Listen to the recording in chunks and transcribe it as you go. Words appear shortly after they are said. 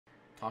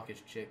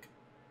Talkish chick.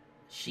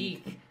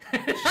 Chic.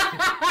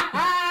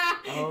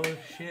 Oh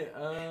shit.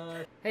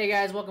 Hey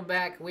guys, welcome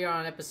back. We are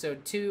on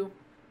episode 2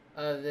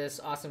 of this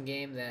awesome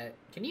game that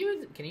can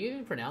you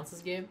even pronounce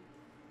this game?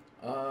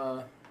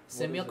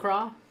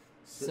 SIMULACRA?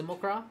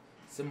 SIMULACRA?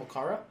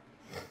 SIMULACRA?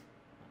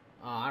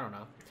 I don't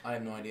know. I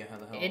have no idea how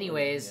the hell.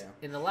 Anyways,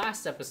 in the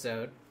last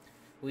episode,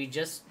 we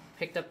just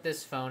picked up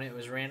this phone. It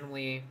was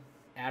randomly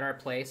at our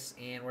place,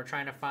 and we're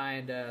trying to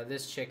find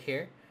this chick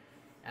here,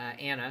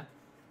 Anna.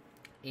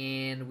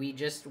 And we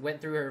just went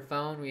through her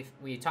phone.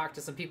 We talked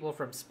to some people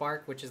from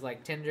Spark, which is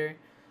like Tinder.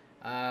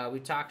 We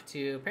talked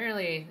to,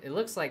 apparently, it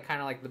looks like kind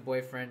of like the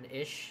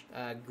boyfriend-ish,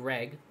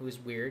 Greg, who's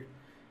weird.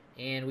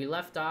 And we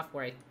left off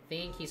where I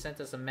think he sent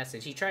us a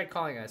message. He tried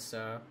calling us,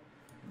 so...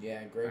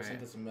 Yeah, Greg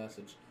sent us a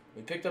message.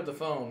 We picked up the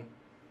phone.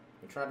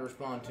 We tried to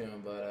respond to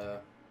him,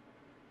 but,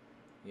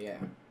 yeah.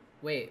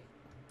 Wait.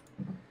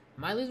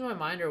 Am I losing my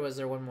mind, or was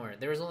there one more?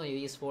 There was only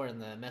these 4 in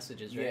the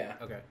messages, right? Yeah.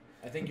 Okay.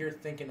 I think you're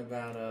thinking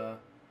about,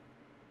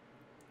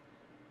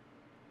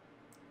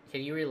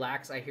 Can you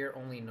relax? I hear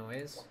only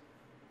noise.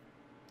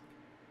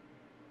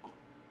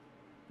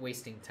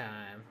 Wasting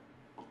time.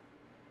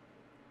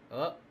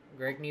 Oh,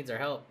 Greg needs our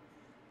help.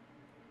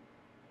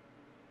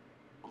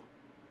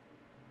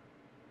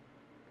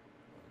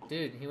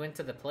 Dude, he went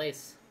to the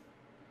place.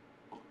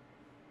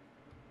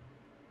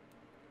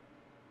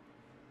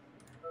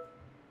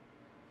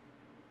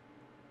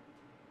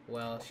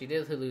 Well, she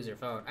did lose her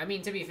phone. I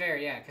mean, to be fair,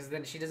 yeah, because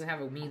then she doesn't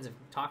have a means of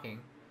talking.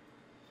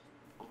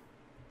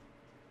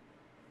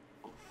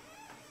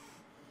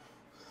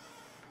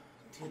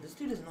 Dude, this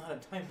dude doesn't know how to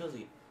type, does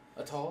he?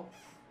 At all?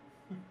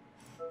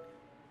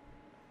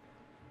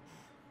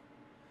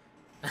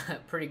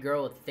 Pretty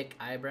girl with thick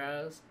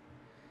eyebrows.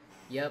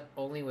 Yep,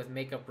 only with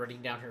makeup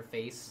running down her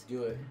face.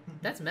 Do it.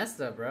 That's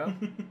messed up, bro.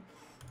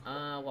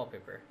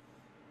 Wallpaper.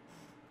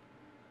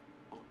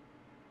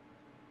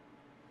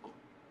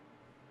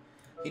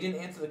 He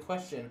didn't answer the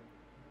question.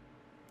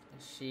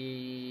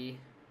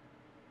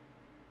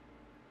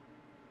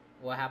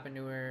 What happened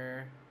to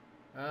her?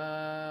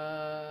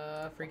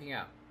 Freaking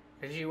out.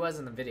 Because she was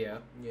in the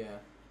video. Yeah.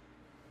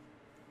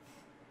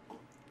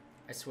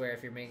 I swear,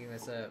 if you're making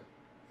this up.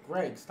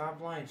 Greg, stop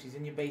lying. She's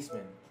in your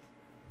basement.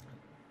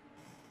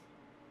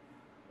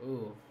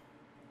 Ooh.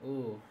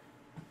 Ooh.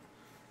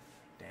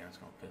 Damn, it's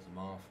gonna piss him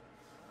off.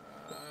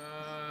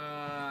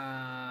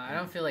 I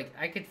don't feel like...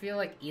 I could feel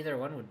like either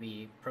one would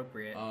be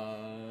appropriate.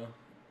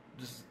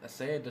 Just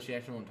say it. Does she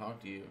actually want to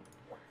talk to you?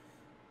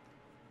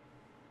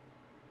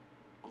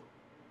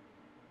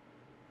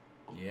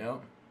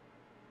 Yep.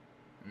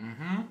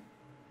 Mm-hmm.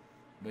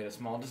 We had a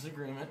small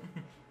disagreement.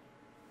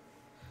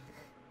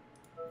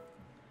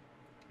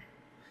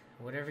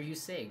 Whatever you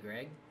say,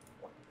 Greg.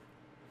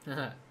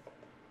 The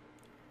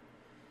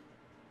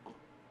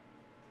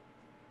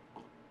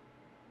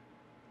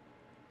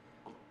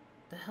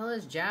hell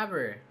is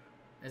Jabber?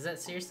 Is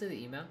that seriously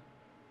the email?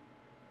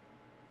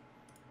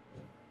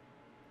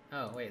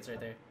 Oh, wait, it's right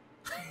there.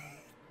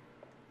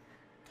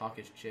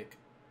 Talkish chick.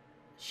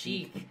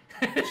 Chic.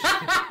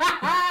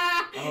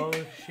 Oh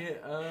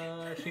shit,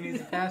 she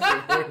needs a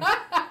password.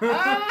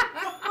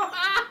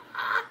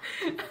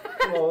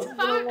 Oh, it's been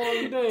a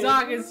long day.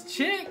 Dog is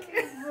chick.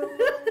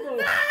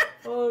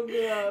 Oh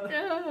god.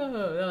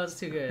 Oh, that was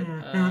too good.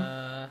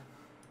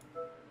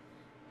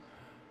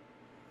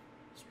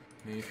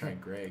 Maybe try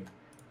Greg.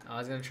 I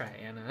was gonna try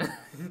Anna.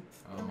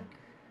 Oh.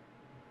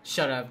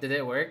 Shut up. Did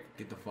it work?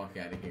 Get the fuck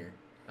out of here.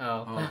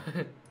 Oh.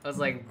 I was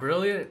like,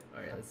 brilliant.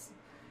 Alright, let's...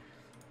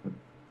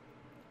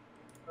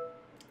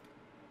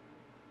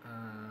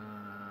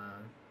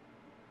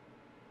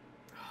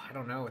 I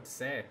don't know what to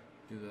say.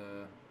 Do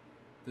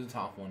the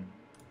top one.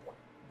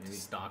 Maybe.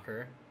 Stalk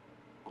her.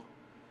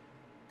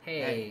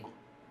 Hey.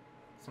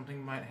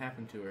 Something might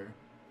happen to her.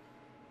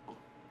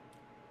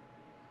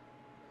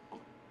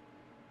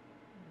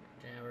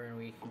 Jabber, and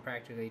we can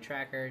practically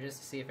track her just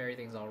to see if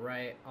everything's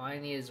alright. All I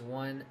need is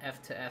one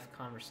F to F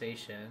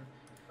conversation.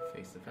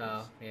 Face to face.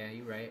 Oh, yeah,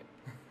 you right.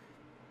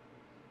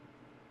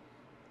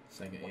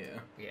 Second, yeah.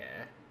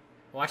 Yeah.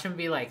 Watch him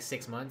be like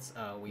 6 months.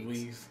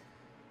 Weeks.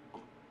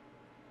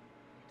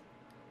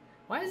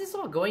 Why is this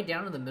all going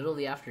down in the middle of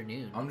the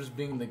afternoon? I'm just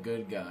being the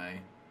good guy.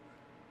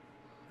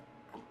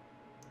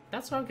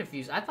 That's what I'm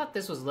confused. I thought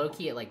this was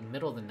low-key at like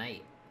middle of the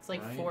night. It's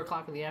like right? 4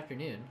 o'clock in the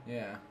afternoon.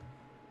 Yeah.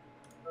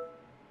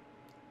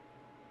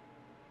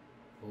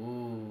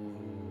 Ooh.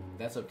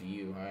 That's up to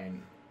you.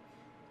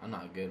 I'm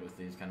not good with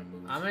these kind of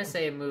moves. I'm gonna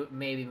say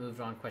maybe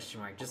moved on ? Just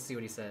to see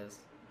what he says.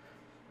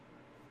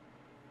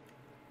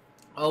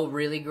 Oh,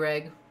 really,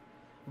 Greg?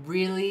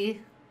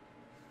 Really?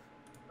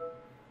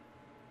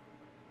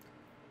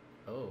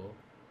 Oh.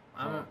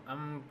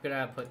 I'm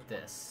gonna put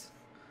this.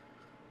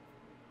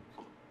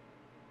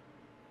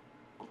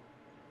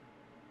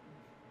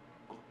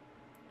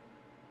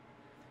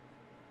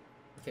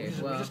 Okay,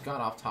 we just got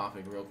off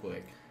topic real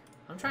quick.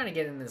 I'm trying to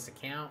get in this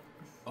account.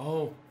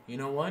 Oh, you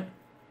know what?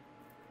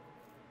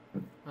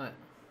 What?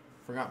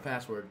 Forgot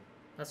password.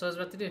 That's what I was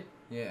about to do.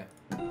 Yeah.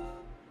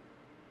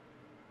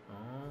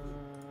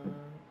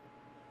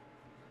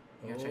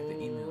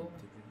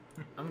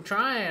 I'm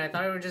trying. I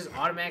thought it would just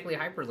automatically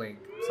hyperlink.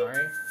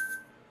 Sorry.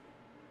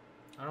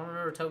 I don't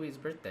remember Toby's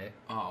birthday.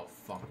 Oh,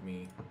 fuck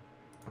me.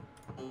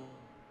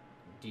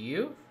 Do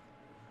you?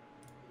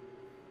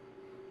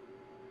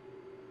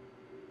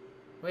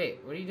 Wait,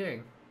 what are you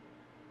doing?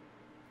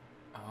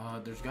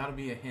 There's got to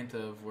be a hint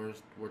of where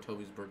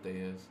Toby's birthday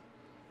is.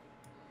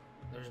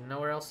 There's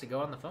nowhere else to go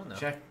on the phone, though.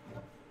 Check.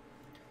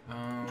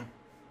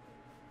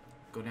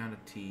 Go down to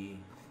T.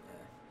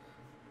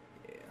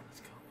 Yeah, let's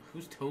go.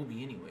 Who's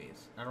Toby,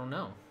 anyways? I don't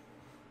know.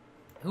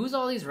 Who's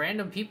all these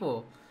random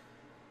people?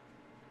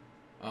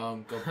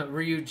 Go.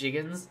 Ryu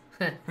Jiggins.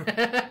 Go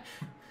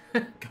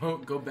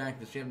back.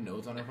 Does she have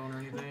notes on her phone or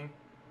anything?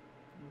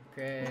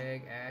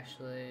 Greg,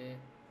 Ashley.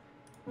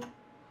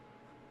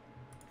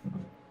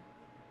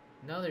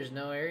 No, there's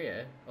no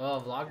area.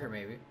 Oh, vlogger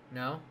maybe.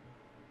 No.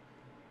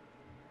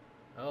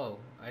 Oh,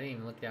 I didn't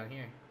even look down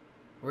here.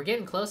 We're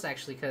getting close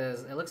actually,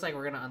 because it looks like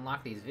we're gonna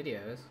unlock these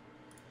videos.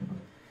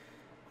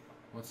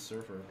 What's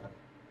surfer?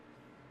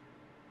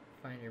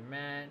 Find your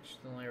match.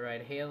 The only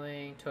ride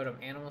hailing. Totem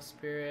animal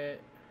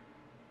spirit.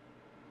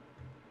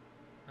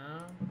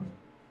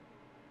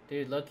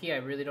 Dude, low-key, I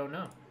really don't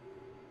know.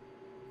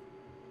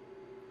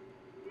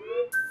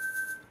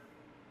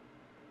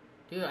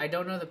 Dude, I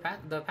don't know the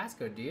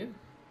passcode, do you?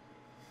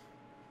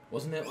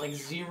 Wasn't it like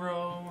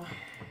 0?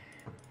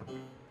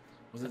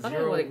 Was it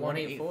 0 like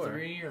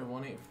 183 or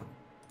 184?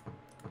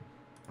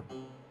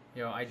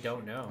 Yo, I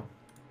don't know.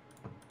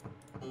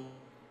 Did you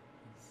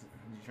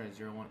try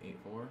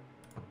 0184?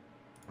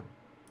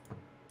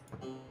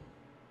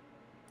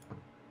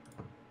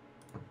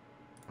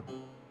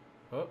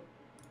 Oh.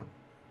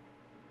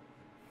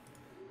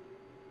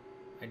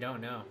 I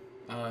don't know.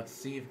 Let's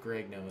see if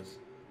Greg knows.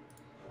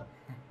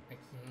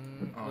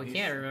 We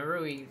can't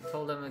remember. We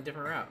told him a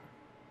different route.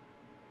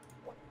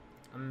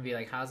 I'm gonna be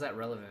like, how's that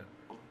relevant?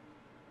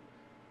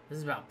 This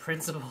is about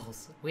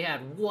principles. We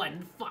had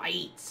one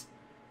fight.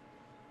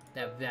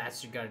 That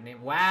bastard got a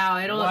name. Wow,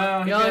 I don't.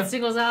 Wow, yo, it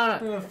singles out.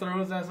 Throw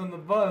his ass on the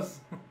bus.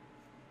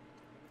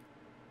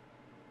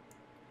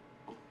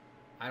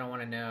 I don't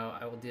want to know.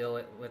 I will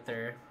deal with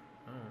her.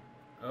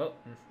 Oh.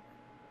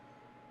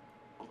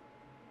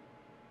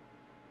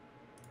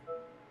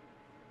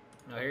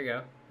 Oh, here you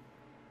go.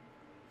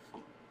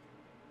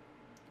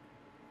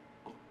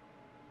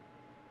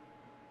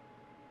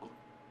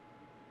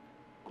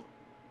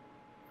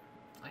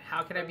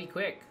 How can I be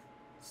quick?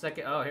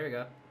 Second. Oh, here we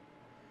go.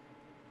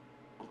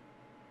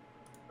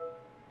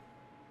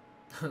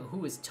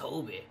 Who is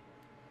Toby?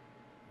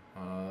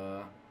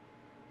 I'm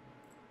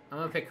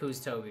gonna pick who's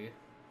Toby.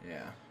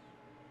 Yeah.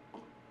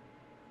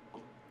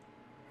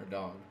 Her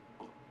dog.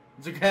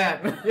 It's a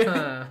cat.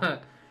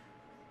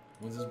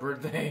 When's his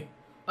birthday?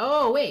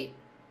 Oh, wait.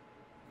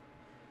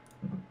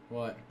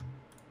 What?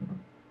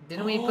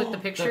 Didn't we put the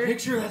picture? The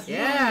picture, that's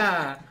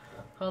yeah.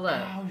 Hold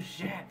up. Oh,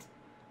 shit.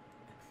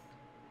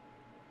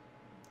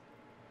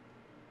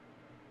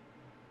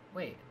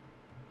 Wait.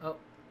 Oh.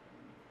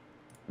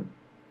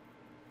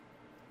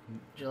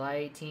 July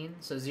 18,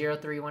 so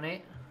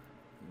 0318?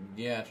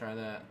 Yeah, try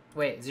that.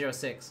 Wait,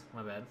 06.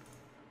 My bad.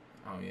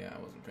 Oh, yeah, I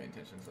wasn't paying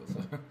attention, so...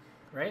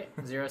 Right?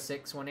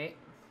 0618?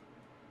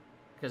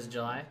 Because of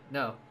July?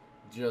 No.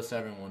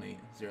 0718.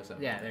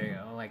 07. Yeah, there you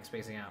go. I'm like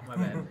spacing out. My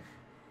bad.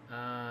 We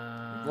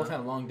both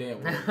had a long day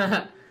at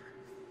work.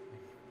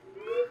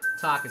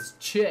 Talk is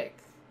chick.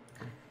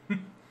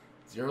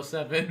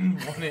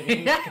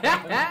 0718.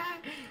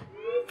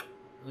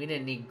 We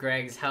didn't need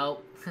Greg's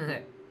help.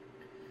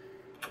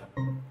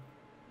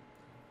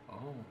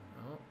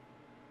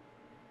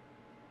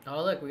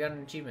 Oh, look, we got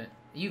an achievement.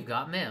 You've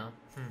got mail.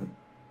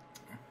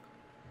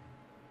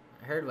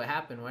 I heard what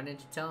happened. Why didn't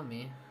you tell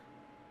me?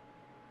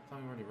 I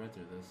thought we already read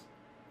through this.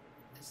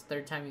 It's the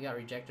third time you got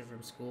rejected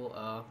from school.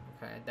 Oh,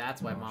 okay.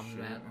 That's why Mom's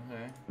mad.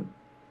 Okay.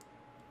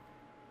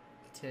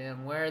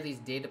 Tim, where are these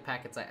data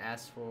packets I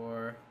asked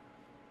for?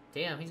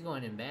 Damn, he's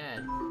going in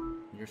bad.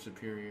 You're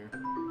superior.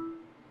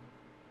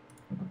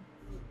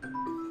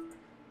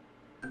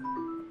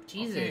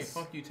 Jesus. Okay,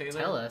 fuck you, Taylor.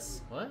 Tell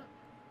us. What?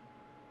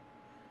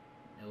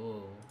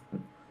 Oh.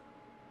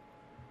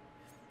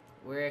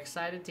 We're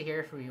excited to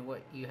hear from you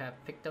what you have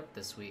picked up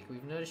this week.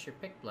 We've noticed your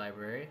pick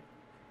library.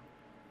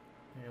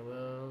 There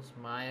Wills,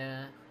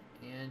 Maya,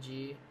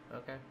 Angie.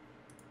 Okay.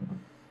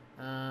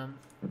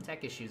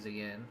 Tech issues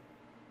again.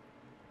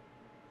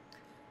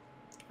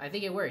 I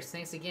think it works.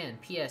 Thanks again.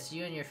 P.S.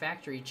 You and your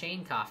factory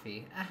chain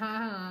coffee.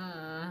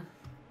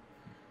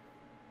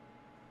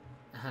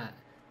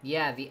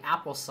 Yeah, the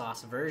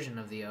applesauce version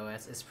of the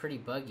OS is pretty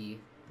buggy.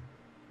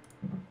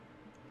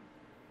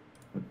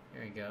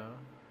 There we go.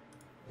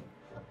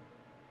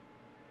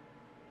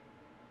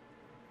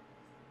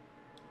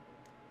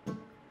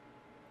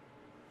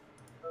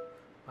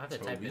 I'll have to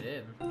type it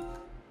in.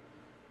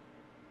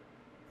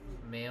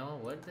 Mail,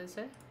 what did it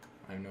say?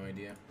 I have no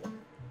idea.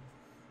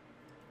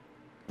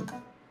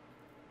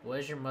 What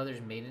is your mother's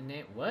maiden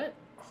name? What?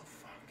 Oh,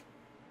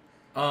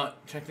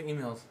 fuck. Check the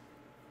emails.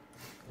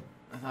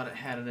 I thought it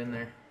had it in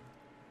there.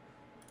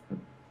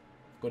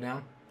 Go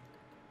down.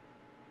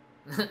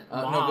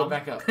 No, go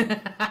back up.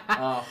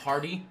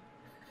 Hardy.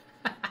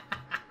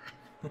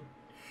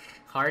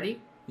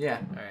 Hardy? Yeah.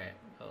 Alright,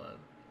 hold on.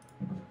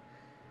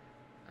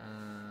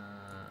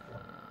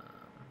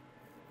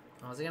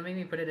 Oh, is it gonna make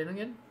me put it in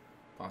again?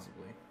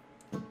 Possibly.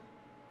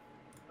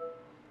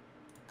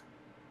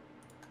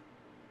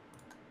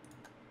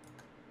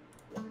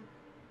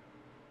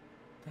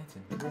 That's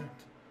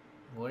incorrect.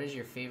 What is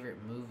your favorite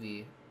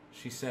movie?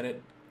 She said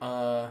it.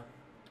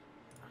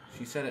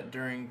 She said it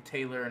during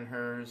Taylor and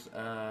hers.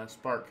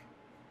 Spark.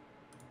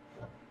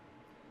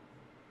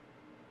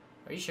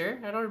 Are you sure?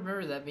 I don't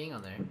remember that being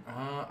on there.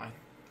 I'm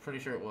pretty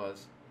sure it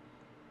was.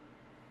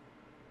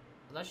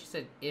 I thought she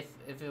said if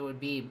it would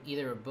be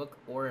either a book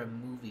or a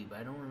movie, but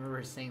I don't remember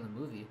her saying the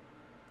movie.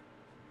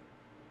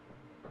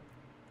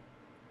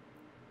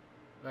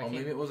 Oh,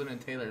 maybe it wasn't in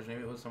Taylor's.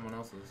 Maybe it was someone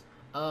else's.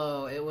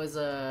 Oh, it was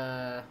hold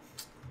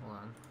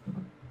on.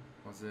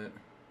 Was it?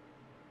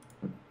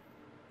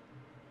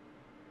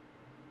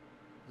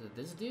 Is it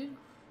this dude?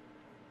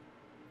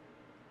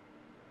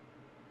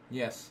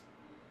 Yes.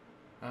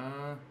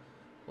 Well,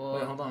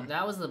 wait, hold on.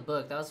 That was the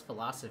book. That was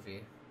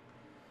philosophy.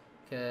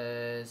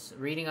 Because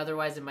reading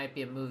otherwise it might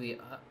be a movie.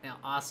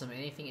 Awesome.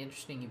 Anything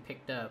interesting you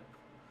picked up?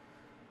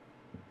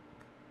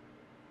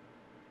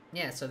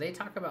 Yeah. So they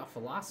talk about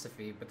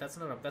philosophy, but that's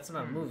not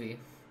a movie.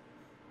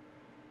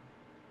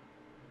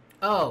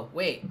 Oh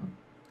wait.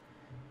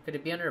 Could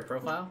it be under a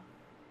profile?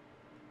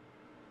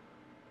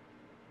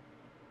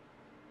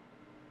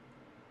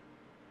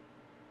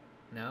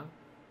 No.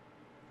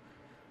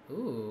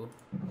 Ooh,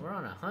 we're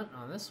on a hunt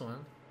on this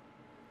one.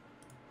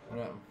 What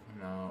about,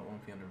 no, it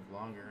won't be under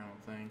vlogger, I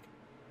don't think.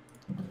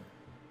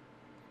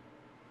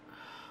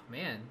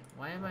 Man,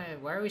 why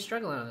are we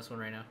struggling on this one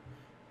right now?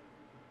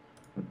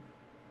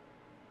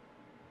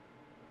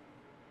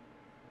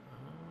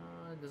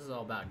 This is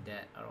all about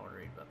debt. I don't want to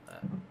read about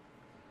that.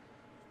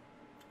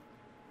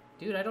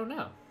 Dude, I don't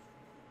know.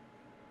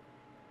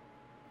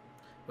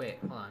 Wait,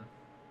 hold on.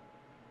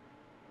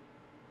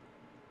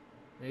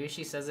 Maybe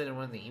she says it in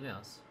one of the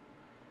emails.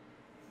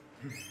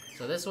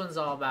 So this one's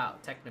all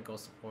about technical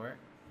support.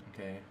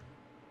 Okay.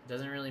 It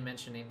doesn't really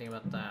mention anything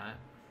about that.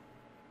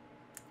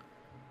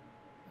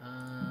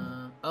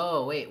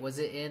 Oh wait, was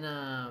it in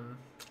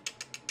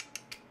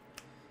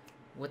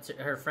what's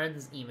her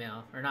friend's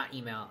email or not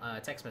email?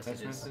 Text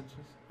messages. Text messages?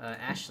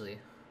 Ashley.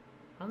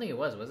 I don't think it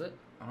was it?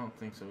 I don't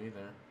think so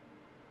either.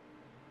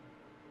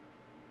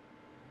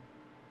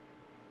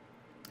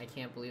 I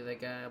can't believe that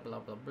guy. Blah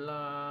blah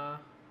blah.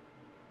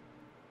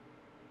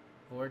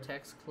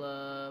 Vortex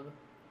Club.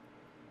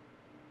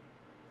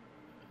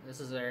 This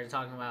is her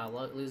talking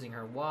about losing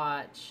her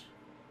watch.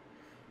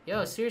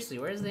 Yo, seriously,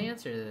 where's the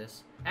answer to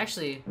this?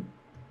 Actually, I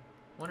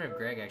wonder if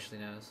Greg actually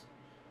knows.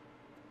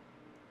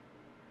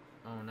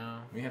 Oh no.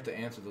 We have to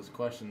answer those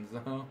questions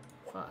though.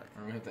 Fuck.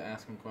 Or we have to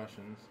ask him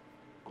questions.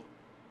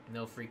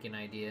 No freaking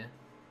idea.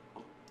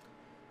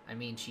 I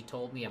mean, she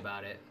told me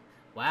about it.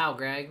 Wow,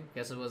 Greg.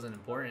 Guess it wasn't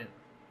important.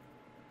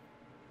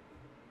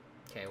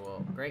 Okay,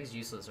 well, Greg's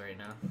useless right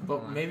now.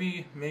 But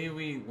maybe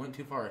we went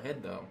too far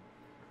ahead though.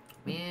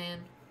 Man.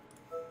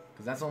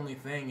 Because that's the only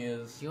thing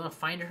is... Do you want to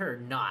find her or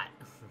not?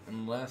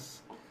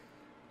 Unless...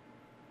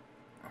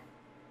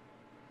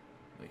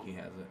 Like he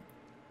has it.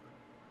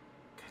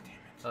 God damn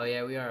it. Oh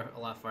yeah, we are a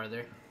lot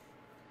farther.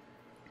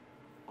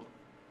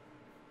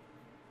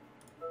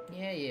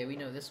 Yeah, we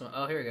know this one.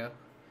 Oh, here we go.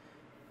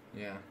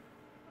 Yeah.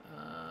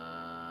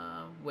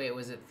 Wait,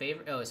 was it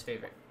favorite? Oh, it's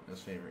favorite.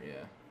 His favorite,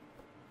 yeah.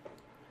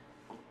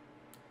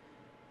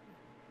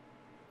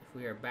 If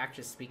we are back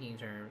to speaking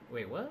term...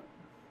 Wait, what?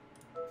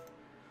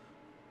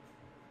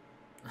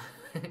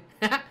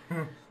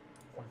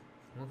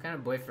 What kind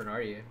of boyfriend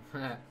are you?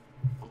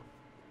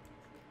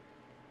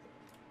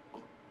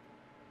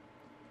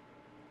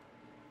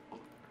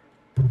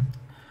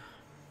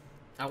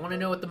 I want to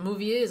know what the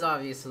movie is,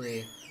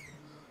 obviously.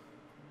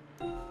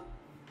 God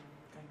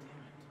damn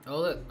it. Oh,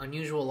 look.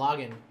 Unusual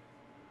login.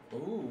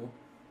 Ooh.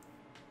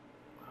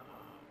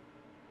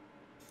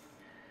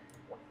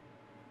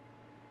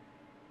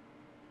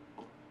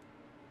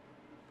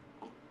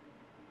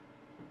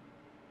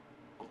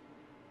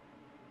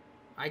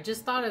 I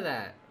just thought of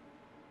that.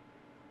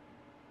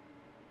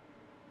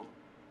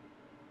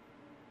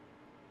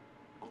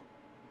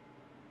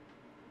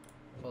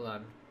 Hold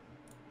on.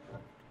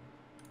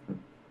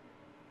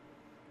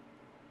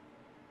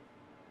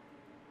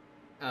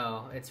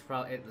 Oh, it's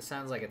probably. It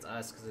sounds like it's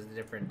us because it's a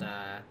different.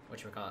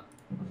 Whatchamacallit.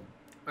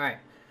 Alright.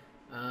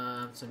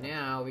 So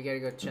now we gotta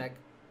go check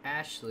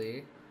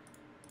Ashley.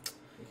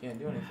 We can't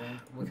do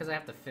anything. Because I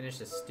have to finish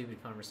this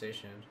stupid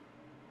conversation.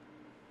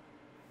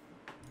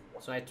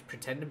 So I have to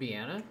pretend to be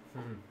Anna?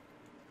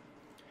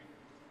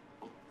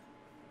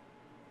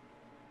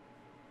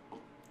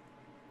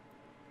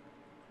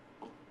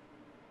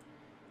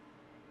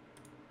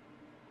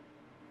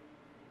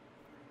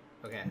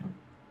 Okay.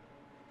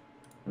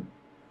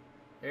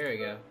 There we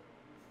go.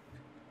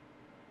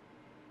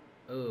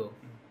 Ooh.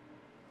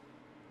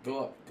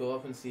 Go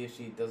up and see if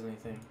she does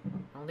anything.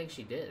 I don't think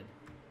she did.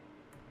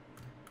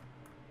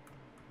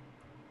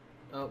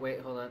 Oh, wait,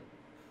 hold on.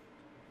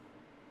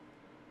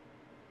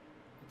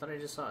 I thought I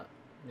just saw it.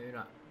 Maybe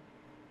not.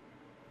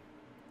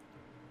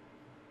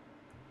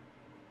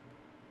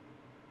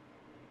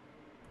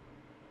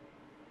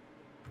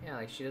 Yeah,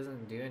 like, she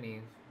doesn't do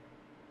any...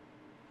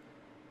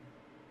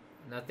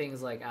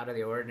 Nothing's, like, out of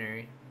the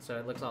ordinary, so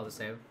it looks all the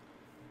same.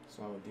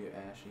 So I would do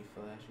Ashy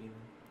Flash even.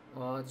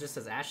 Well, it just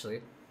says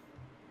Ashley.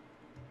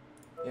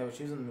 Yeah, but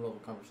she was in the middle of a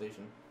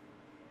conversation.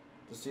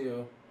 Just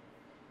do...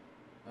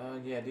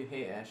 yeah, do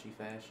Hey Ashy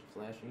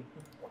Flashy.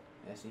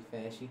 Ashy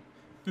Fashy.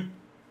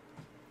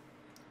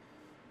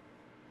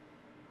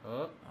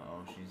 Oh.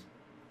 Oh, she's...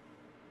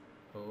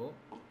 Oh.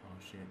 Oh,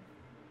 shit.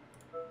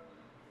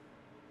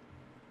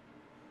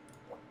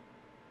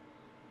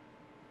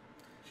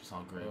 She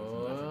saw Greg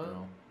with another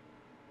girl.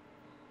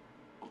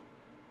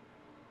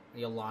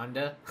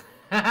 Yolanda.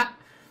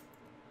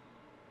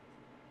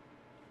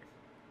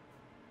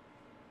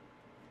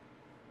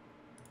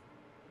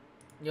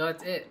 Yo,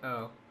 that's it.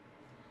 Oh.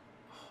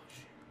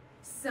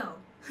 So,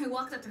 I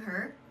walked up to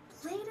her,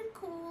 played it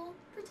cool,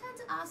 pretend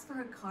to ask for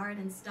her card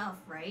and stuff,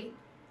 right?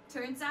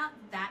 Turns out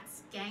that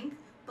skank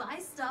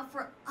buys stuff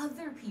for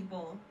other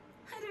people.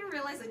 I didn't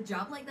realize a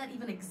job like that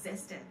even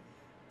existed.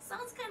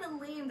 Sounds kind of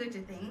lame, don't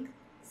you think?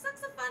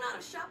 Sucks the fun out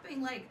of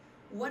shopping. Like,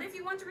 what if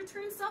you want to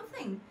return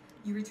something?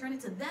 You return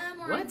it to them,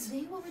 or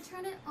they will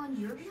return it on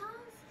your behalf?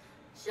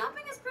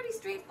 Shopping is pretty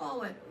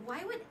straightforward.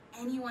 Why would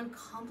anyone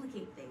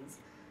complicate things?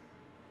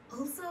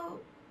 Also,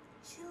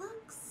 she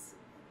looks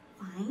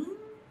fine.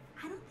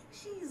 I don't think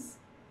she's...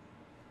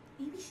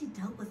 Maybe she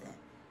dealt with it.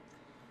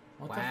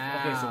 What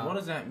okay, so what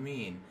does that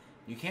mean?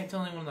 You can't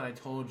tell anyone that I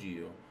told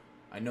you.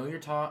 I know you're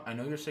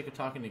sick of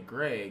talking to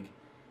Greg,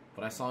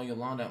 but I saw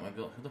Yolanda at my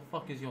building. Who the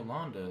fuck is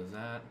Yolanda? Is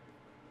that...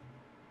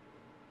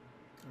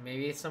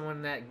 Maybe it's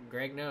someone that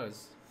Greg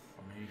knows.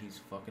 Or maybe he's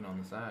fucking on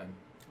the side.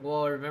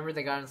 Well, remember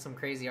they got in some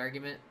crazy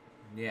argument?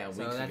 Yeah, weeks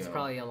ago. So that's ago.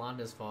 probably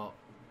Yolanda's fault.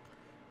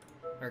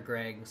 Or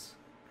Greg's.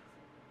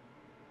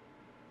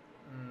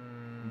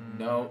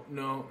 No,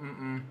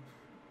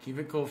 keep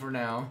it cool for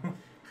now.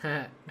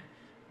 I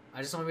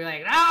just want to be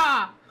like,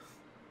 ah!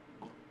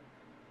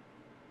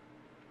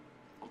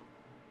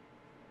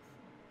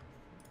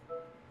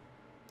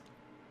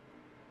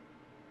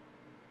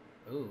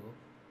 Ooh.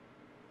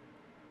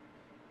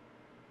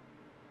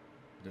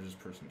 There's this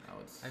person now.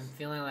 I'm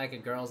feeling like a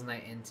girls'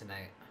 night in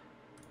tonight.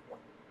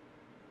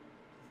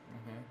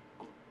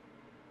 Okay.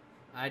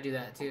 I do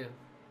that too.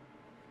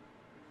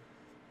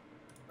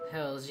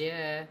 Hells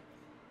yeah.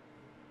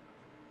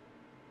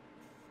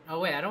 Oh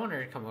wait, I don't want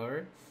her to come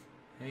over.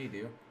 Yeah, you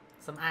do.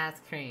 Some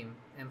ice cream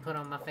and put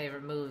on my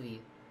favorite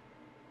movie.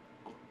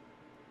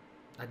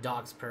 A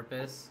Dog's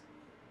Purpose.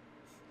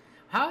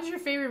 How is your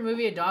favorite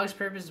movie A Dog's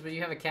Purpose but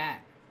you have a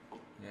cat?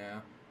 Yeah.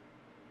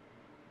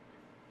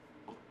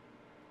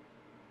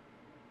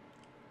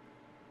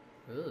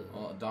 Ooh.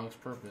 Well, A Dog's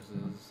Purpose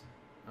is...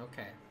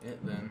 Okay.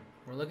 It then.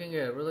 We're looking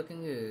good. We're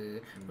looking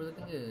good. We're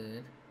looking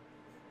good.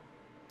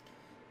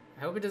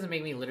 I hope it doesn't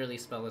make me literally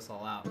spell this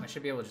all out. I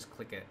should be able to just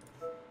click it.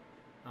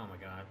 Oh my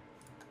god.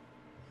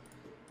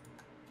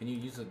 Can you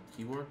use a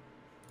keyboard?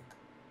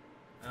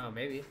 Oh,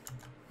 maybe.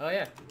 Oh,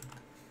 yeah.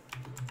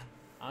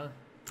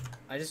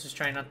 I just was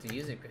trying not to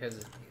use it because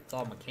it's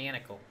all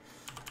mechanical.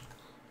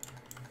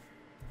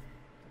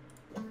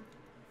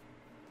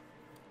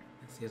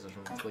 He has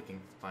from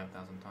clicking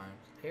 5,000 times.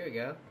 Here we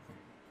go.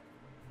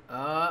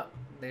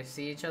 They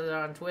see each other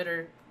on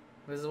Twitter.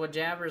 This is what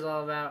Jabber's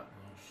all about.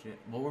 Oh, shit.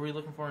 What were we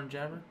looking for in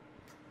Jabber?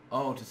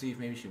 Oh, to see if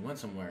maybe she went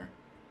somewhere.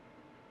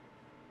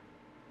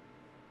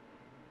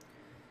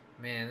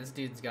 Man, this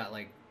dude's got,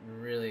 like,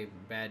 really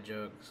bad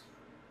jokes.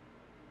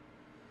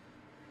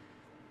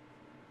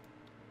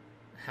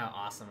 How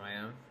awesome I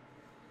am.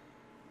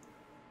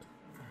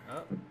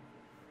 Oh.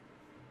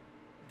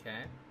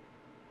 Okay.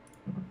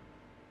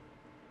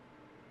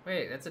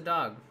 Wait, that's a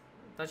dog.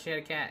 I thought she had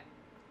a cat.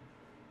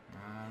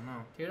 I don't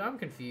know. Dude, I'm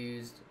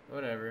confused.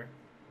 Whatever.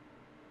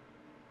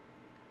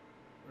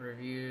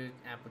 Reviewed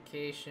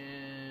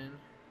application.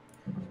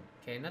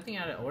 Okay, nothing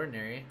out of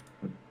ordinary.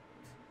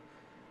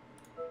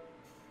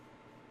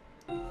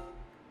 The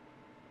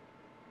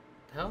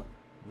hell?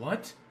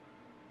 What?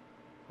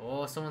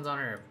 Oh, someone's on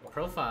her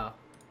profile.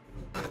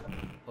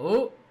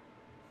 Oh!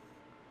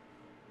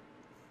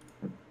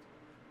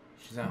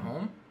 She's at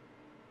home?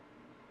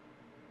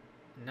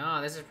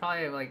 No, this is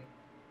probably like,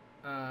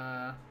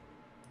 oh.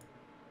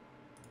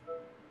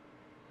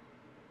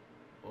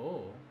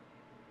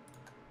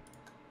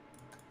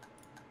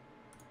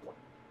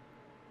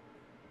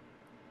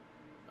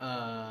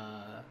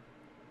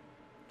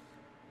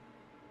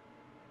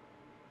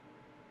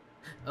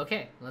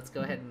 Okay, let's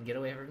go ahead and get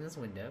away from this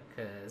window,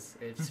 because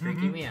it's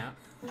freaking me out.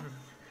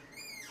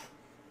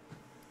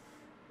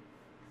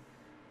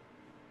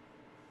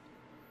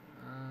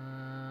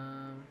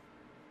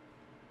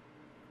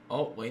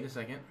 Oh, wait a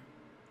second.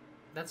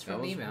 That's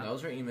from the email. That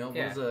was her email.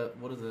 Yeah.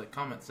 What does the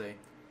comment say?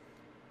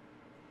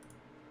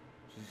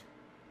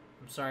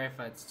 I'm sorry if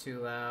it's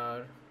too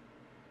loud.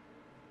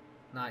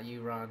 Not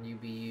you, Ron. You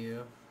be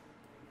you.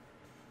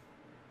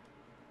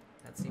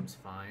 That seems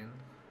fine.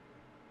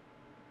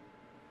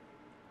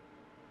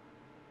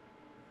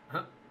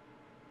 Huh?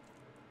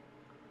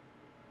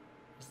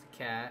 There's the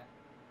cat.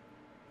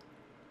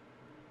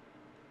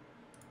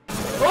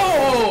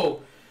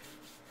 Oh!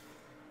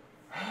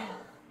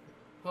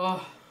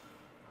 Oh.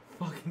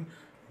 Fucking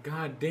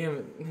god damn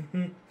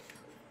it.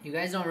 You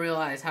guys don't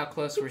realize how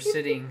close we're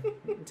sitting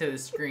to the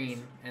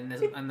screen and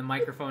the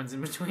microphones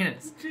in between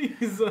us.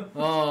 Jesus.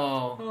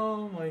 Oh.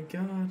 Oh my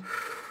god.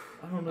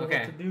 I don't know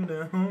Okay. what to do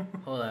now.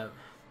 Hold up.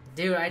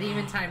 Dude, I didn't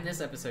even time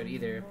this episode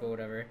either, but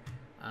whatever.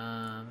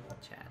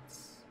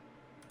 Chats.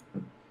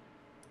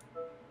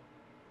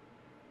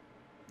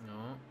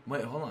 No.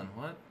 Wait, hold on.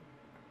 What?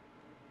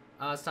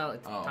 Oh, I was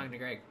talking to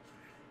Greg.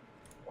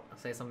 I'll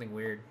say something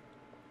weird.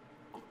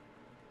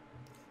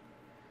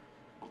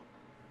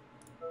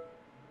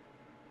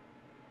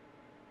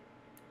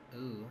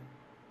 Ooh.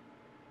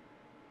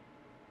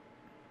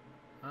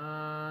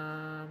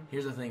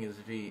 Here's the thing: is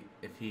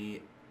if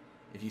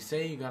you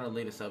say you got our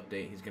latest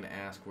update, he's gonna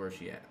ask where's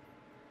she at.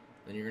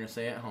 Then you're gonna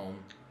say at home.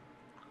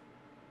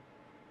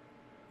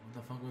 What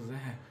the fuck was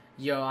that?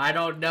 Yo, I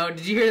don't know.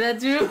 Did you hear that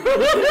too?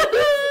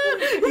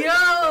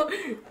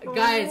 Yo,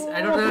 guys,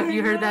 I don't know if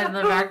you heard that in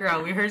the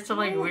background. We heard some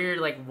like weird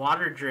like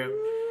water drip.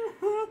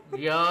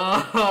 Yo.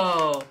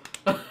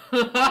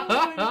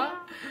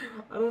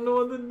 I don't know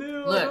what to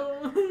do.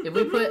 Look, if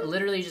we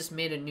literally just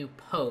made a new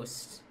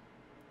post.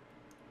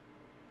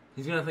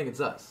 He's gonna think it's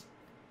us.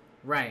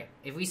 Right.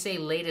 If we say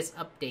latest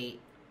update,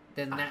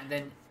 then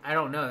I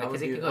don't know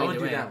because it could go I would either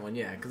do way. that one,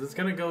 yeah, because it's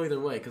gonna go either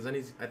way. Because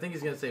then I think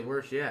he's gonna say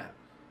where's she at.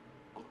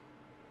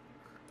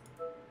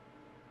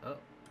 Oh.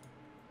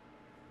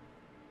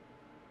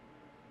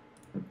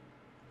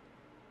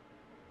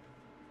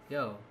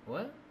 Yo,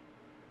 what?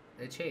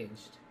 It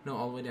changed. No,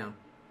 all the way down.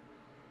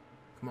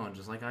 Come on,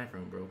 just like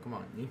iPhone, bro. Come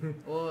on.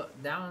 Well,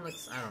 that one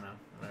looks. I don't know.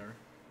 Whatever.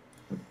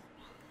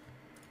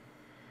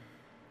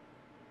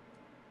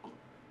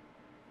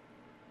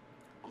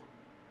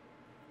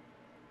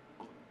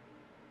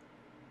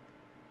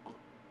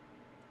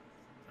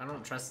 I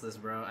don't trust this,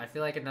 bro. I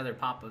feel like another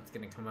pop-up's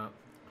gonna come up.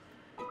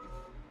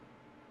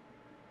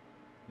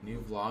 New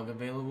vlog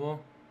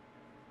available.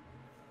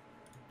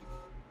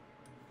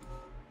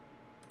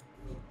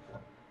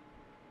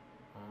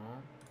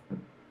 Aw.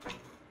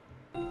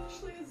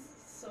 Ashley is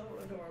so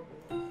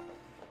adorable.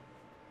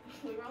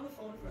 We were on the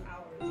phone for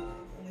hours and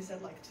I only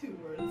said like 2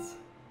 words.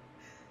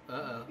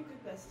 Uh-oh. You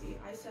good bestie.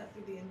 I sat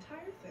through the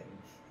entire thing.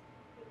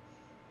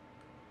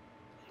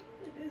 I don't know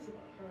what it is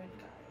about her and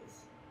guys.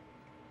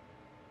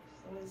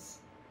 She's always,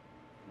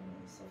 I don't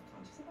know,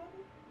 self-conscious about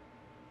it.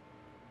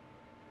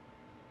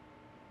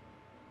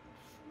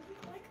 I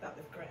don't like that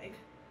with Greg.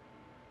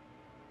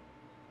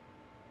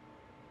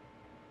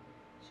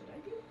 Should I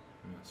be?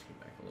 I'm gonna scoot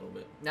back a little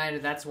bit. No,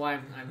 that's why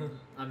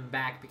I'm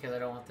back because I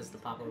don't want this to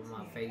pop up in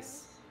my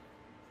face.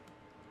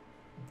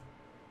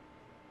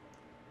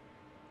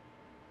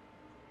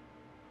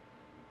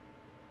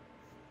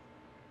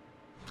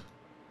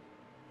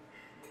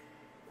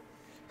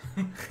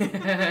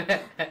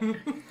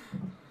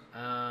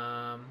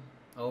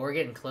 Oh, we're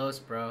getting close,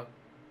 bro.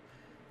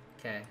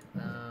 Okay.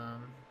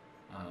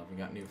 We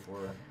got new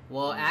for.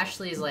 Well,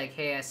 Ashley's like,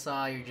 hey, I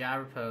saw your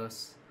jobber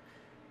post.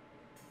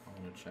 I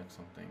want to check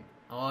something.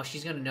 Oh,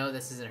 she's gonna know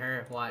this isn't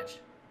her. Watch.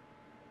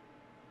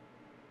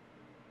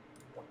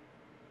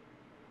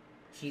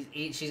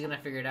 She's gonna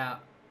figure it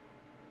out.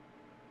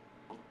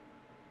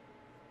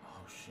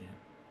 Oh shit.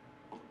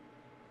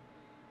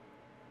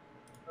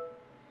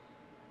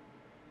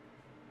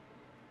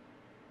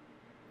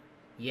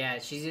 Yeah,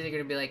 she's either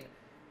gonna be like,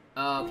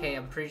 oh, okay,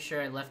 I'm pretty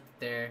sure I left it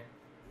there,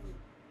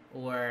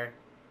 or,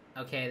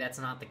 okay, that's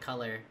not the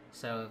color.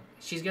 So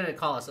she's gonna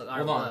call us our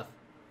Hold bluff. on.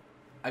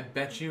 I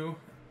bet you,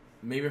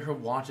 maybe her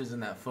watch is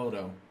in that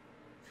photo.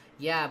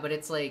 Yeah, but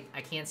it's like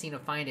I can't seem to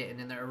find it. And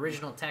in the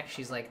original text,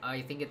 she's like, "Oh,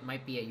 I think it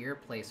might be at your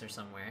place or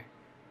somewhere."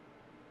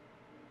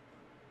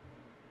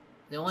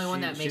 The only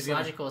one that makes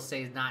logical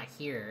say not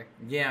here.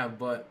 Yeah,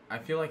 but I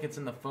feel like it's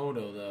in the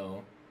photo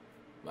though.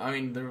 I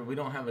mean, we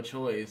don't have a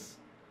choice.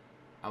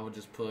 I would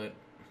just put.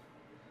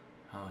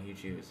 Oh, you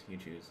choose. You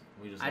choose.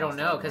 We just. I don't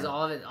know because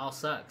all all of it all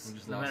sucks. we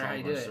just No lost matter all how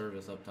you of do our it.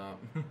 service up top.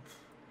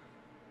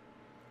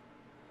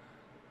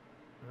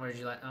 What did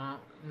you like? Oh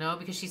no,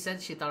 because she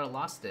said she thought I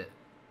lost it.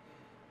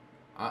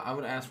 I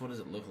would ask, what does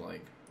it look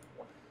like?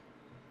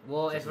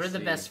 Well, Just if to we're the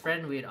see. best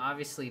friend, we'd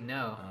obviously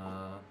know.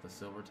 The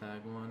silver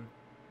tag one.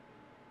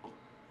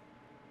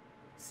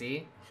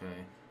 See?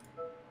 Okay.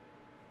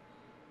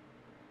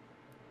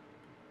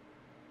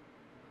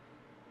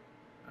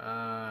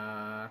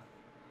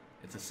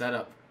 It's a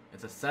setup.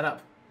 It's a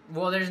setup.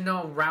 Well, there's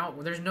no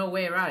route. There's no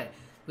way around it.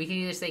 We can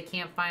either say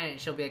can't find it, and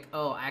she'll be like,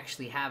 "Oh, I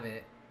actually have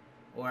it,"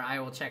 or "I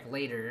will check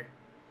later."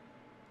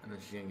 And then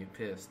she's gonna get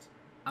pissed.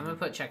 I'm gonna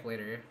put check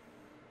later.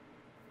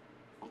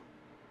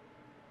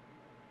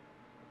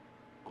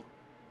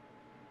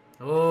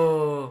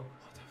 Oh. What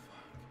the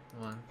fuck?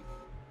 Hold on.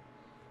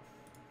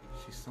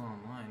 She's still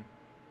online.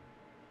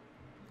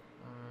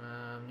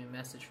 New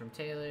message from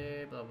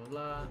Taylor. Blah blah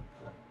blah.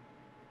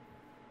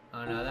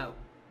 Oh no, that...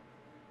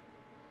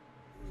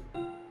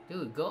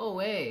 Dude, go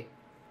away.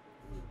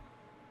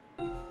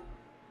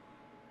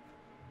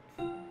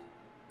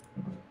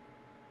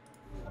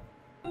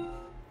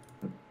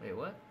 Wait,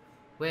 what?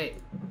 Wait.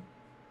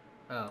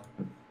 Oh.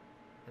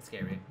 That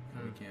scared me.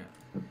 No, we can't.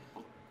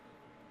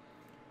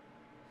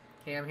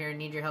 Okay, I'm here.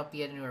 Need your help to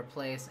get into her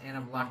place, and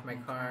I've locked my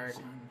card.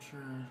 I'm sure.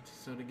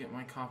 So to get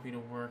my copy to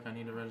work, I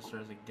need to register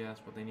as a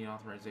guest, but they need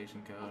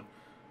authorization code,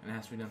 and it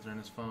has to be done through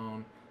his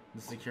phone.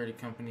 The security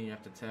company you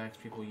have to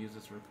text. People use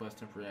this to request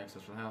temporary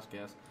access for the house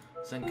guests.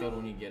 Send code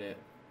when you get it.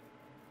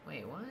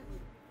 Wait, what?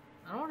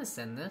 I don't want to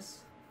send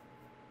this.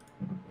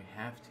 We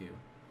have to.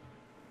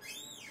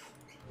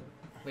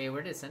 Wait,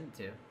 where did it send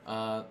it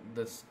to?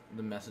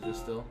 The messages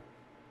still.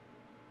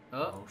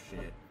 Oh,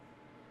 shit.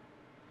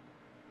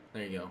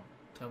 There you go.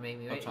 Don't make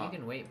me wait. You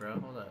can wait, bro.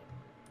 Hold up.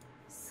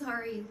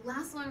 Sorry,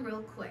 last one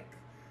real quick.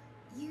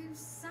 You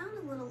sound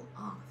a little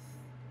off.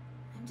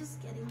 I'm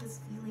just getting this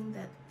feeling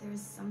that there's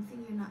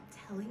something you're not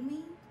telling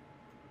me.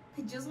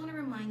 I just want to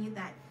remind you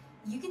that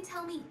you can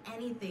tell me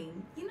anything.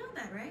 You know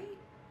that, right?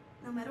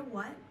 No matter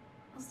what,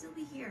 I'll still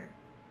be here.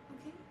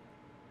 Okay?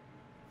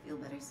 Feel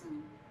better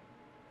soon.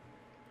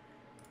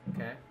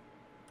 Okay.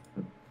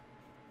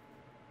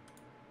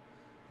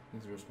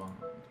 Please respond.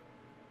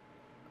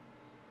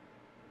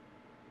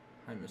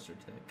 Hi, Mr.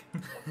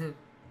 Tick.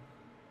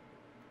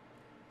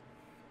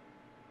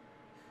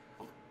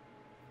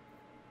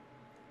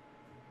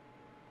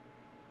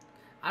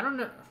 I don't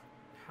know.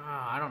 Oh,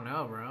 I don't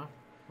know, bro.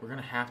 We're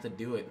gonna have to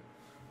do it.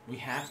 We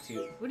have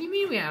to. What do you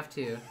mean we have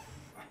to?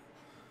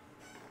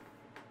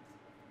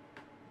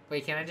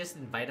 Wait, can I just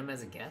invite him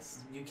as a guest?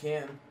 You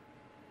can.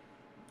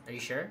 Are you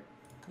sure?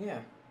 Yeah.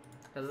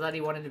 I thought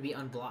he wanted to be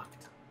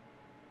unblocked.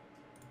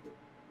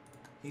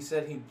 He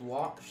said she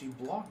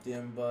blocked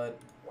him, but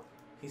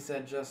he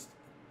said just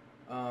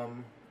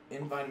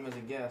invite him as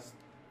a guest.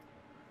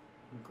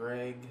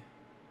 Greg.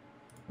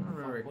 I don't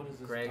remember what is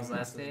this Greg's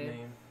last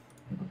name.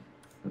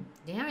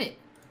 Damn it.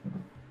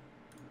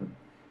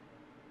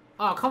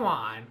 Oh, come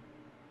on.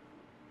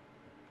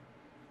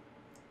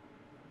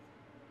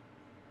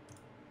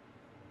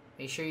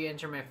 Make sure you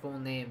enter my full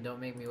name. Don't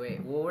make me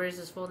wait. Well, where is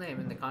his full name?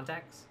 In the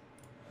contacts?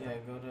 Yeah,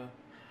 go to...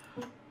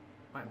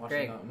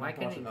 Greg, why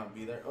can't he... not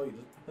be there? Oh, you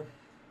just...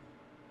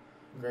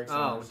 Greg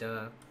Oh, Summers.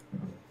 duh.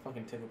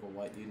 Fucking typical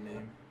white dude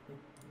name.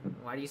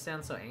 Why do you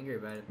sound so angry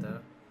about it, though?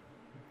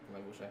 I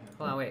wish I had...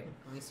 Hold on, wait.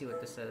 Let me see what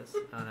this says.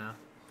 Oh, no.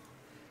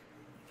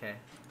 Okay.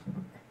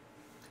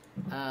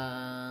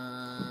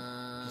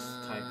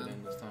 Just type it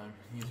in this time.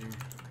 Use your...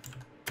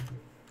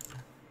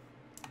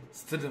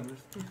 It's the numbers.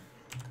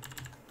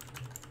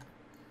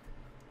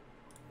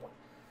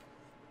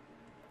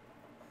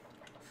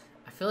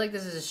 I feel like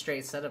this is a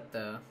straight setup,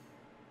 though.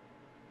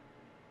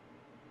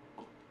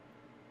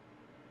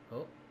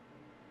 Oh.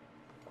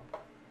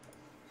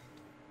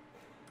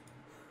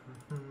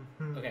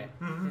 Okay.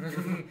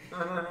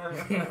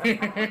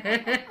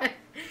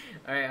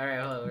 Alright,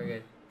 hold on, we're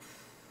good.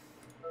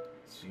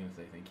 She's gonna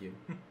say thank you.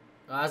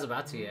 Oh, I was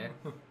about to, yeah.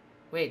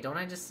 Wait, don't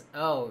I just...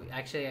 Oh,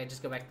 actually, I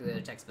just go back to the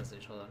text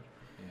message. Hold on.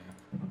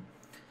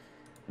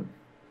 Yeah.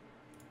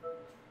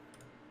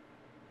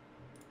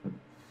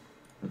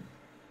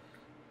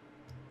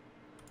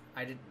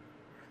 I did...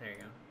 There you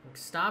go.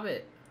 Stop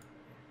it.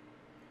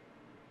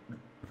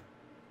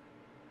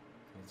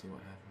 Let's see what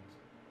happens.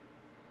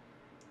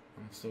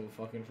 I'm so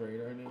fucking afraid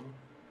right now.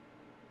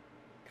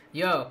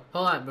 Yo,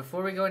 hold on.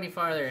 Before we go any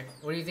farther,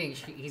 what do you think?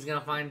 He's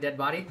gonna find a dead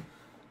body?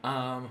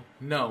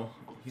 No.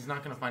 He's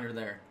not gonna find her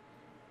there.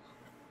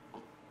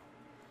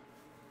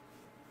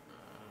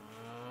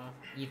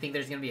 You think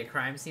there's gonna be a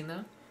crime scene,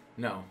 though?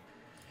 No.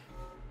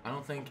 I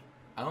don't think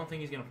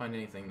he's gonna find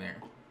anything there.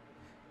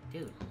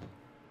 Dude.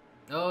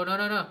 Oh,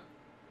 no.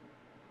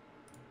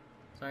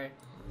 Sorry.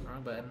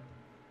 Wrong button.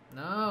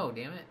 No,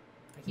 damn it.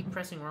 I keep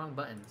pressing wrong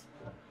buttons.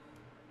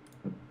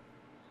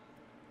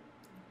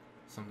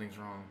 Something's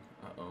wrong.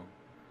 Uh-oh.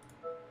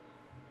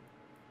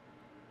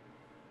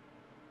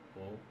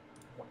 Whoa.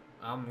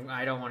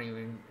 I don't want to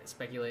even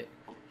speculate.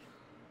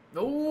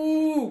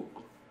 Ooh!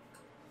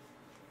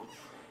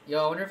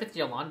 Yo, I wonder if it's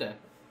Yolanda.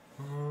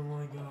 Oh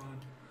my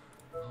god.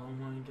 Oh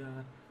my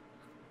god.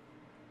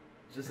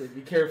 Just say,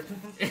 be careful.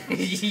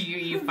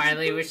 you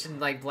finally wishing,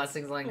 like,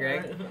 blessings on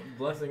Greg? Right.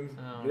 Blessings,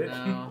 Oh, bitch.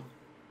 no.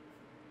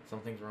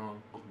 Something's wrong.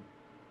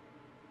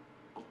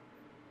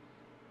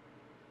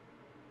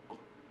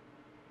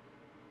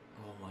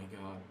 Oh my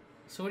god.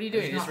 So what are you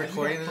doing? Just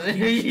recording this?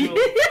 this?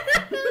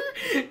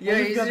 Yeah,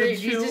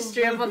 he's just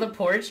straight up on the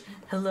porch.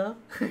 Hello?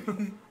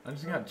 I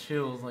just got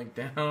chills, like,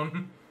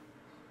 down.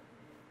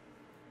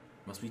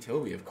 Must be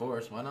Toby, of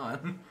course. Why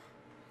not?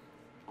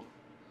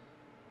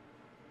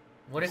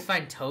 What if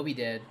find Toby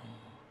dead?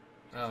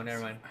 Oh,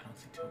 never mind. I don't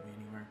see Toby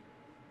anywhere.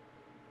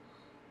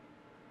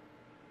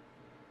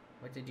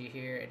 What did you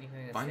hear?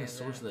 Anything that Find the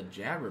stands source out? of the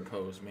Jabber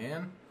post,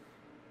 man.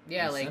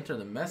 Yeah, You like... sent her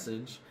the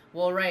message.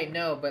 Well, right,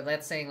 no, but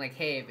that's saying, like,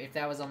 hey, if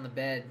that was on the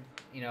bed,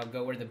 you know,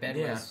 go where the bed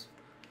Yeah. was.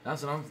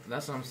 That's what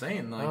I'm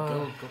saying. Like,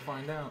 go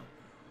find out.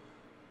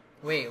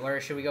 Wait, where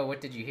should we go?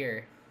 What did you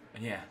hear?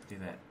 Yeah, do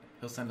that.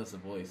 He'll send us a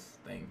voice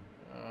thing.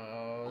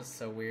 Oh, it's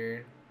so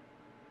weird.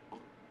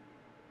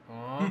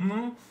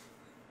 Oh.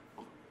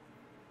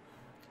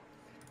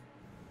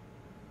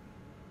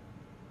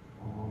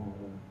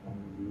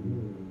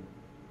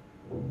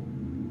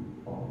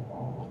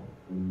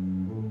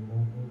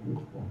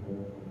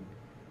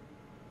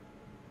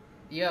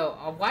 Yo,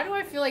 why do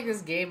I feel like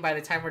this game, by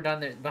the time we're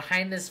done,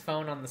 behind this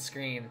phone on the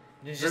screen,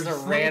 there's just a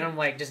random,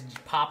 like, just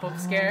pop-up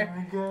scare? Oh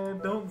my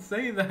god, don't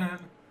say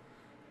that.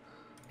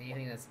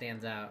 Anything that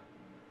stands out.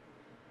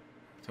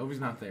 Toby's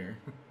not there.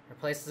 Her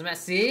place is a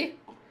mess. See?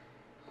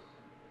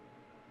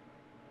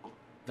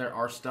 There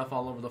are stuff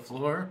all over the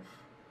floor.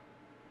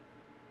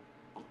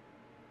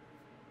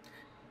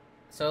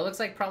 So it looks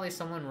like probably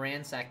someone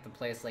ransacked the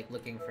place, like,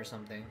 looking for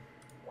something.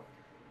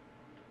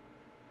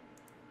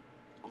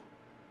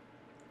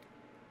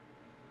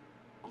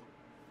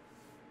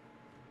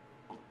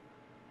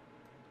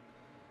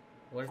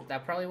 What if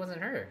that probably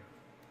wasn't her?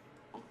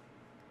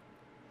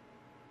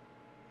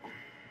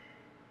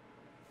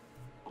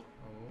 Oh.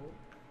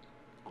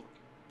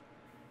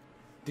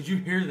 Did you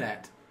hear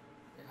that?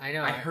 I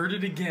know. I heard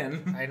it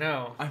again. I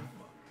know. I'm...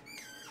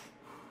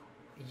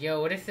 Yo,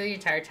 what if the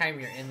entire time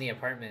you're in the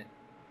apartment?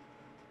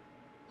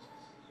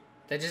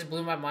 That just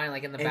blew my mind,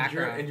 like, in the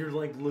background. And you're,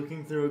 like,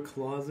 looking through a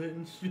closet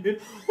and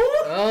shit.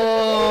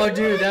 Oh,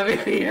 dude, that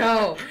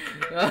video.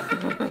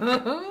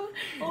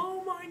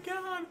 Oh my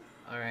god.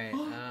 Alright,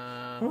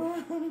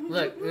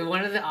 look,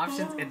 one of the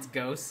options, it's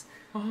ghosts.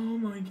 Oh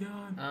my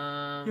god.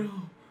 Yo.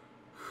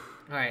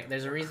 Alright,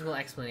 there's a reasonable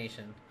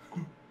explanation.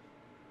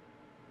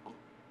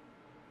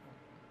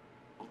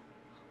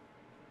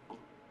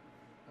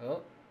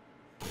 Oh.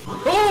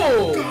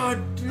 Oh!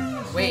 God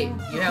damn. Wait,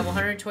 you have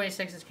 120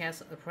 seconds to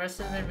cancel. Press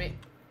it and make.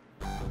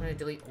 I'm gonna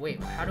delete.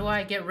 Wait, how do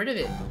I get rid of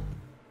it?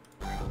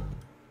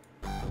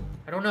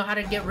 I don't know how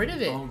to get rid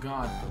of it. Oh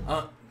god.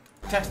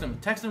 Text him.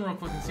 Text him real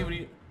quick and see what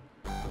he.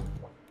 Oh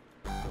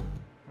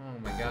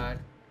my god.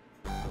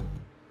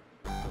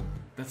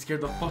 That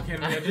scared the fuck out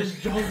of me. I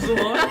just jumped so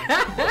hard.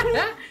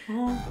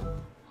 Oh.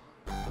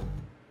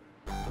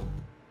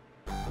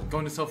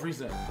 Going to self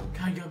reset.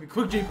 God, you gotta be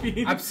quick,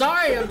 JP. I'm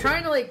sorry. I'm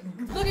trying to like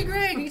look at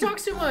Greg. He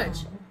talks too much.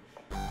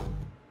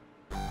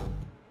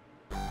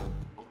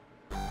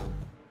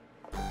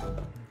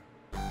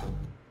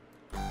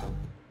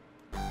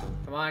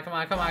 Come on, come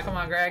on, come on, come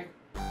on, Greg.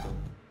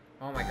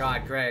 Oh my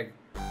god, Greg.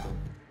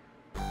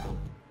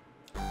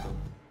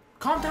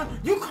 Calm down.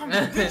 You calm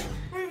down, bitch.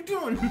 What are you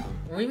doing?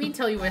 What do you mean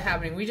tell you what's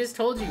happening? We just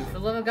told you. For the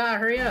love of God,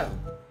 hurry up.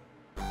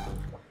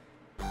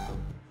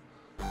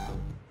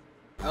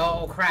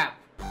 Oh, crap.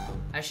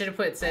 I should have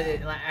said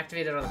it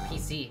activated on the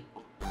PC.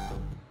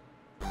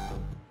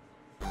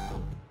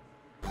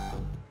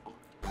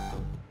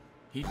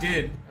 He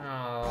did.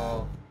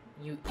 Oh,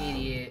 you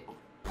idiot.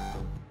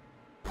 Oh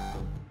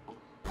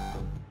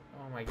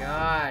my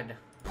god.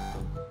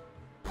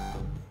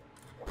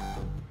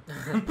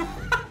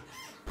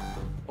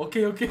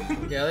 Okay, okay.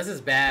 Yo, this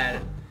is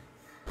bad.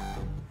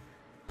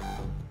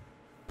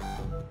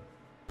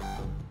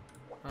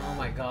 Oh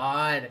my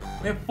god.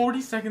 We have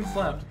 40 seconds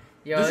left.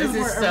 Yo, this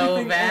is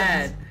so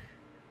bad.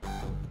 Ends.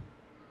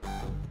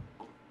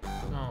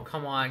 Oh,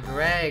 come on,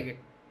 Greg.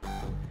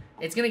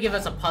 It's gonna give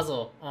us a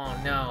puzzle. Oh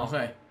no.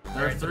 Okay,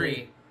 there are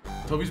three.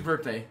 Toby's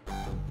birthday,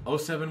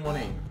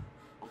 0718.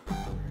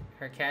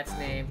 Her cat's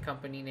name,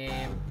 company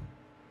name.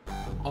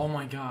 Oh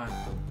my god.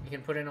 You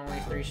can put in only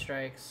 3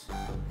 strikes.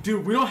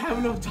 Dude, we don't have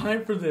enough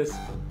time for this.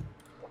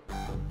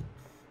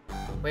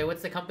 Wait,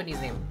 what's the company's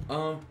name?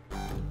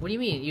 What do you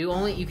mean?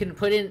 You can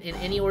put in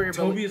any order.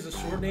 Toby is a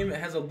short name. It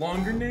has a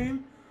longer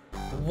name.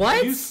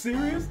 What? Are you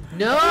serious?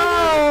 No!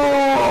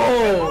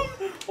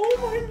 Oh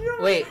my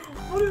god. Wait.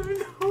 What do we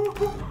know?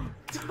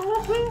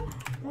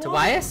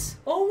 Tobias?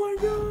 Oh my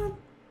god.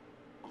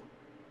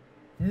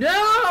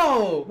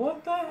 No!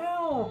 What the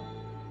hell?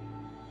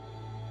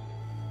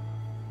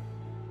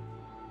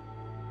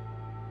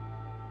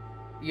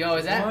 Yo,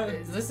 is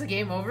this the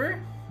game over?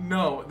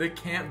 No, they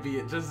can't be.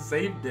 It just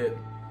saved it.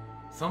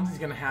 Something's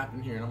gonna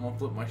happen here and I'm gonna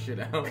flip my shit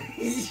out.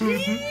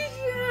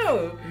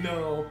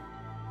 No.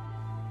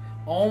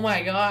 Oh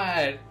my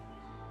god.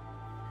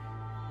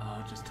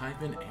 Just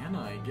type in Anna,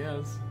 I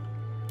guess.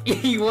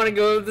 You want to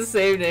go with the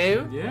same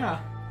name? Yeah.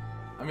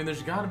 I mean,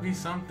 there's gotta be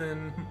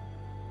something.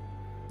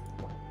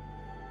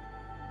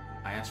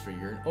 I asked for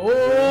your.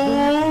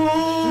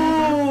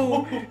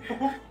 Oh!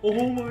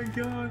 Oh my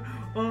god.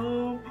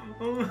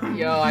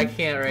 Yo, I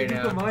can't right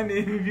now. Put my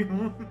name if you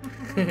want.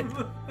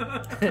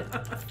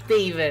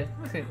 Steven.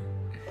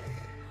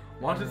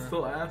 Watch it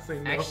still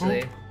asking. No.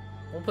 Actually,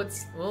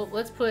 let's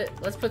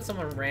put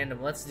someone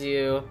random. Let's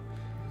do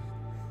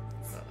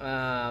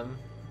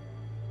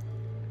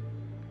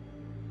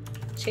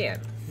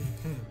Chan.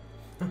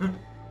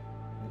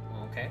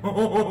 Okay.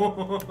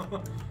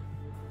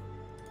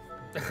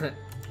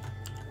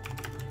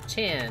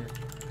 Chan.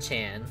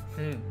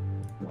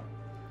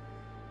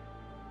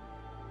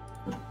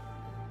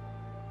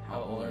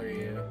 How old are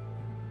you?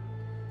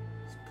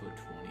 Let's put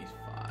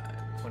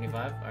 25.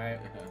 25? Alright.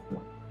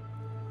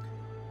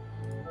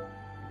 Yeah.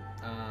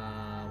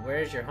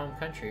 is your home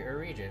country or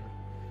region?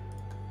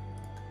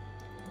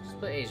 Just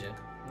put Asia.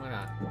 Why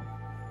not?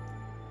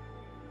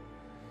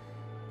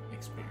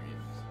 Experience.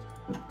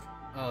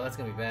 Oh, that's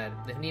gonna be bad.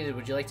 If needed,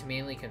 would you like to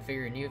manually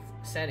configure new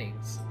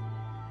settings?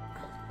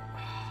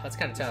 That's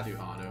kind of tough. Let's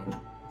do auto.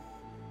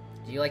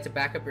 Do you like to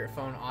back up your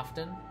phone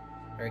often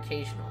or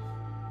occasional?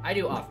 I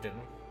do often.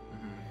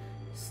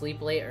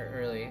 Sleep late or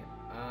early?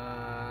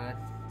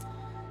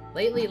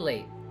 Lately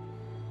late.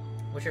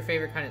 What's your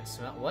favorite kind of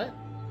smell? What?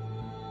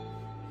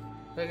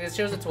 Look, it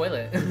shows a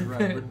toilet.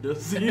 What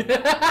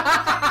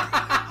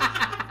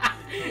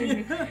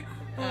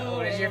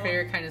is your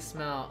favorite kind of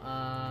smell?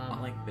 I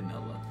like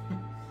vanilla.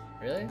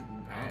 Really?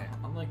 Alright.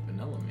 I like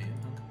vanilla, man.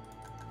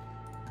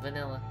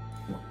 Vanilla.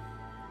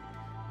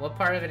 What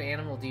part of an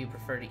animal do you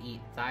prefer to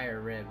eat? Thigh or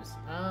ribs?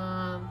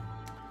 I'm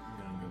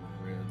gonna go with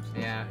ribs.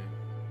 Yeah.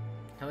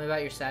 Tell me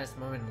about your saddest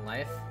moment in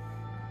life.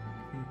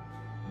 I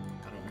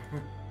don't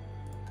know.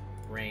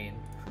 Rain.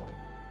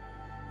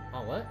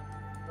 Oh, what?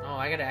 Oh,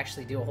 I gotta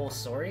actually do a whole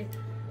story?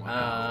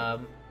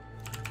 Wow.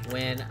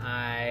 When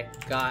I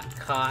got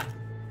caught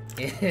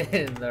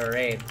in the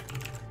rain.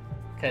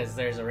 Because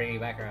there's a rainy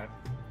background.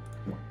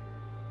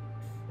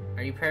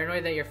 Are you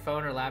paranoid that your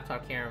phone or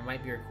laptop camera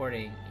might be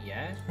recording?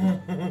 Yeah?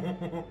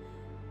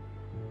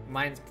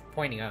 Mine's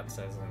pointing up,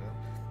 so it's like...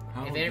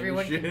 If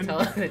everyone can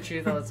tell the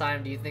truth all the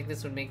time, do you think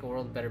this would make a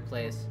world a better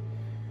place?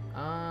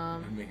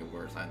 It'd make it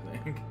worse, I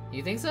think.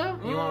 You think so?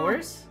 You want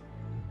worse?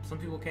 Some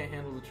people can't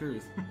handle the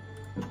truth.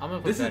 I'm gonna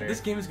put better. This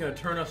game is gonna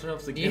turn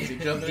ourselves against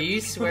each other. Do you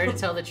swear to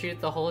tell the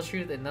truth, the whole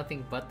truth, and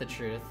nothing but the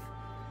truth?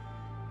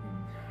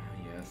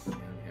 Yes, yeah,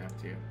 we have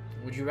to.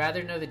 Would you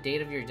rather know the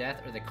date of your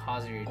death or the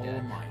cause of your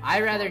death? Oh my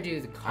I'd rather God.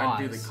 do the cause.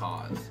 I'd do the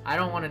cause. I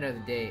don't want to know the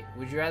date.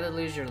 Would you rather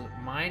lose your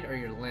mind or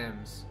your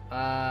limbs?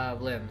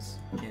 Limbs.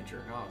 Can't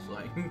jerk off,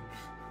 like.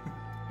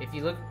 If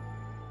you look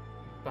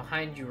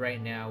behind you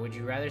right now, would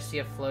you rather see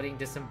a floating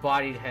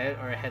disembodied head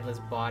or a headless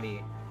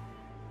body?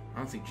 I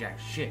don't see jack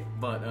shit,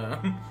 but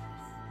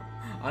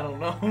I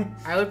don't know.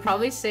 I would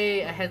probably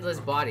say a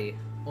headless body,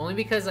 only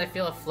because I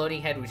feel a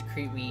floating head would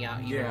creep me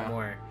out even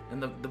more.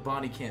 And the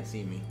body can't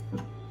see me.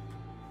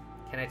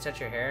 Can I touch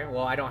your hair?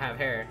 Well, I don't have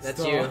hair.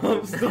 That's Stop,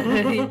 you.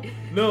 Stop.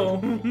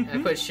 No. I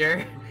put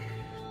sure.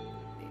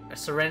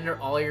 Surrender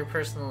all your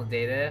personal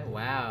data.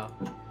 Wow.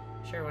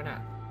 Sure, why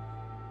not?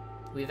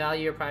 We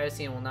value your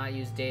privacy and will not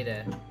use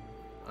data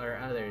or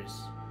others.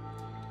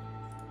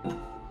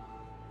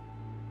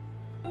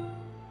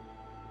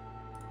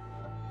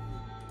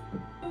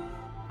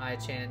 Hi,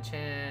 Chan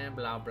Chan.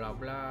 Blah blah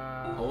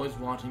blah. Always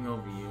watching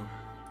over you.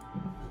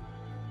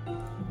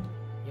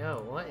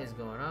 Yo, what is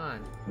going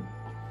on?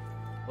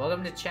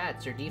 Welcome to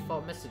Chats, your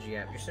default messaging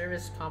app. Your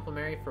service is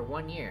complimentary for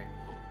 1 year.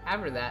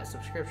 After that,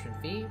 subscription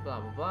fee, blah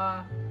blah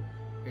blah.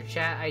 Your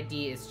chat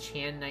ID is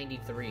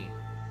Chan93.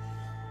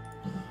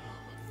 Fuck.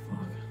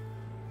 I'm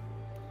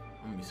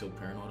gonna be so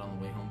paranoid on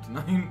the way home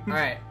tonight.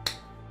 Alright.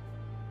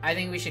 I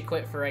think we should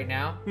quit for right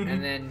now,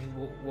 and then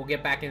we'll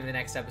get back into the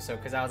next episode,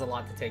 because that was a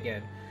lot to take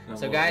in.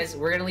 So guys,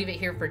 we're gonna leave it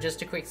here for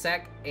just a quick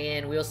sec,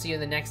 and we'll see you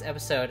in the next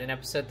episode, in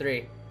episode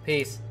 3.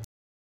 Peace.